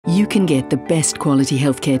You can get the best quality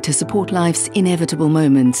healthcare to support life's inevitable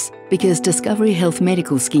moments because Discovery Health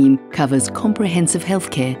Medical Scheme covers comprehensive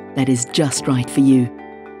healthcare that is just right for you.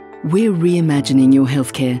 We're reimagining your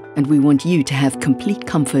healthcare, and we want you to have complete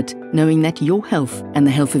comfort knowing that your health and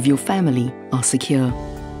the health of your family are secure.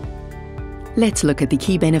 Let's look at the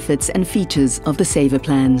key benefits and features of the Saver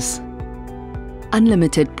plans.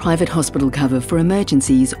 Unlimited private hospital cover for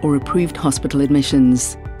emergencies or approved hospital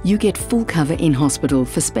admissions. You get full cover in hospital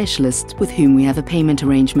for specialists with whom we have a payment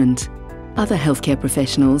arrangement. Other healthcare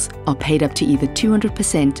professionals are paid up to either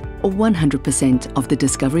 200% or 100% of the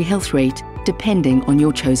Discovery Health rate, depending on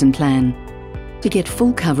your chosen plan. To get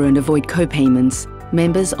full cover and avoid co-payments,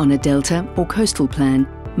 members on a Delta or Coastal plan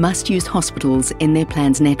must use hospitals in their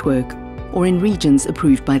plan's network or in regions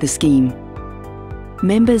approved by the scheme.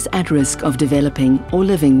 Members at risk of developing or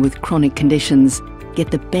living with chronic conditions get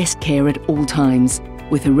the best care at all times,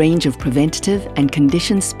 with a range of preventative and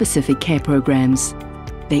condition-specific care programs.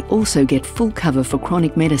 They also get full cover for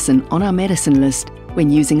chronic medicine on our medicine list when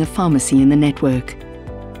using a pharmacy in the network.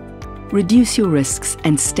 Reduce your risks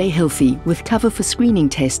and stay healthy with cover for screening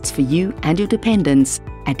tests for you and your dependents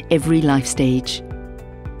at every life stage.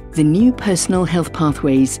 The new Personal Health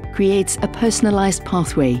Pathways creates a personalised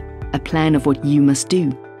pathway, a plan of what you must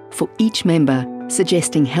do, for each member,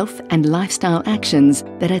 suggesting health and lifestyle actions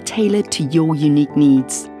that are tailored to your unique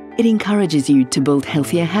needs. It encourages you to build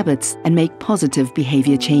healthier habits and make positive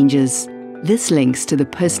behaviour changes. This links to the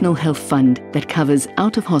Personal Health Fund that covers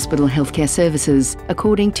out-of-hospital healthcare services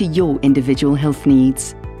according to your individual health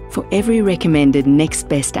needs. For every recommended next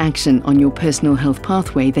best action on your personal health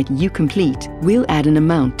pathway that you complete, we'll add an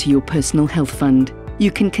amount to your Personal Health Fund. You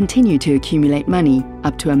can continue to accumulate money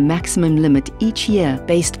up to a maximum limit each year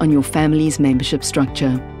based on your family's membership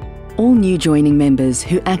structure. All new joining members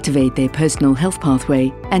who activate their personal health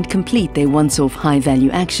pathway and complete their once-off high-value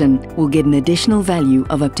action will get an additional value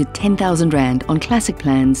of up to 10,000 Rand on classic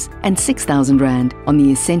plans and 6,000 Rand on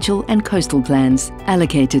the essential and coastal plans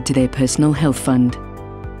allocated to their personal health fund.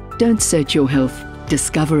 Don't search your health,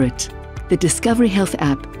 discover it. The Discovery Health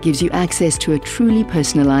app gives you access to a truly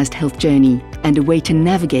personalised health journey and a way to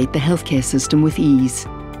navigate the healthcare system with ease.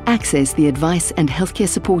 Access the advice and healthcare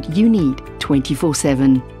support you need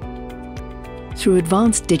 24/7. Through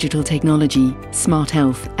advanced digital technology, smart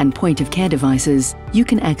health and point-of-care devices, you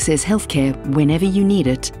can access healthcare whenever you need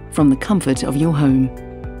it from the comfort of your home.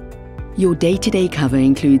 Your day-to-day cover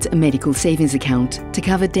includes a medical savings account to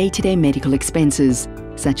cover day-to-day medical expenses,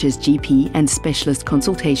 such as GP and specialist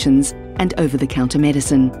consultations and over-the-counter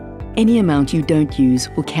medicine. Any amount you don't use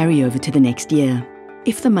will carry over to the next year.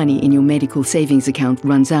 If the money in your medical savings account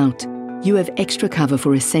runs out, you have extra cover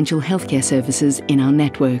for essential healthcare services in our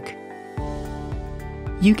network.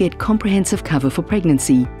 You get comprehensive cover for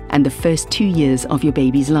pregnancy and the first 2 years of your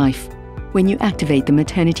baby's life when you activate the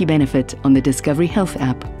maternity benefit on the Discovery Health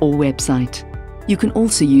app or website. You can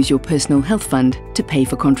also use your personal health fund to pay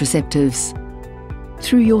for contraceptives.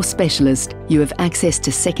 Through your specialist, you have access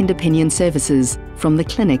to second opinion services from the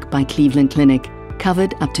Clinic by Cleveland Clinic,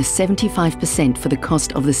 covered up to 75% for the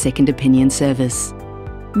cost of the second opinion service.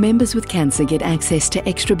 Members with cancer get access to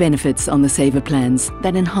extra benefits on the Saver plans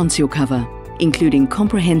that enhance your cover, including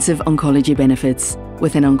comprehensive oncology benefits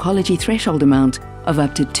with an oncology threshold amount of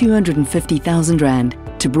up to 250,000 Rand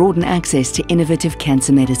to broaden access to innovative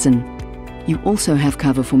cancer medicine. You also have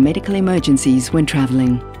cover for medical emergencies when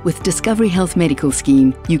travelling. With Discovery Health Medical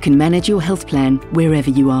Scheme, you can manage your health plan wherever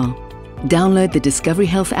you are. Download the Discovery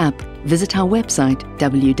Health app, visit our website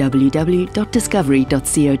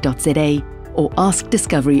www.discovery.co.za or ask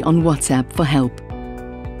Discovery on WhatsApp for help.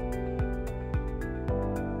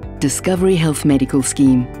 Discovery Health Medical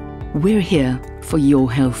Scheme. We're here for your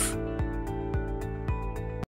health.